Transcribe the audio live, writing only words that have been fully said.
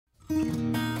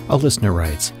A listener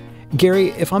writes, Gary,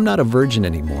 if I'm not a virgin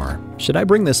anymore, should I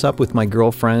bring this up with my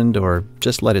girlfriend or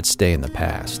just let it stay in the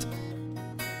past?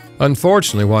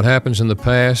 Unfortunately, what happens in the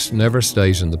past never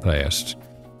stays in the past.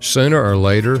 Sooner or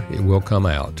later, it will come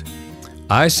out.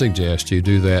 I suggest you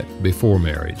do that before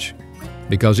marriage,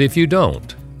 because if you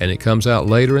don't, and it comes out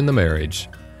later in the marriage,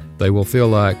 they will feel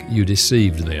like you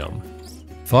deceived them.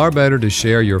 Far better to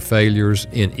share your failures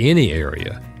in any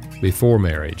area before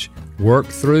marriage. Work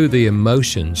through the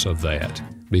emotions of that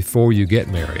before you get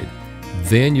married.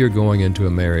 Then you're going into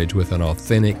a marriage with an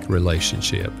authentic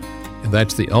relationship. And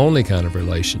that's the only kind of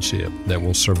relationship that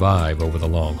will survive over the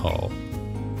long haul.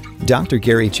 Dr.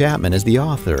 Gary Chapman is the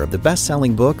author of the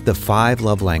best-selling book, The 5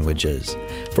 Love Languages.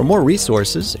 For more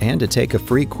resources and to take a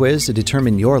free quiz to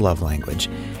determine your love language,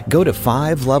 go to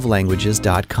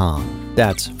 5lovelanguages.com.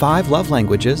 That's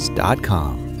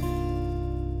 5lovelanguages.com.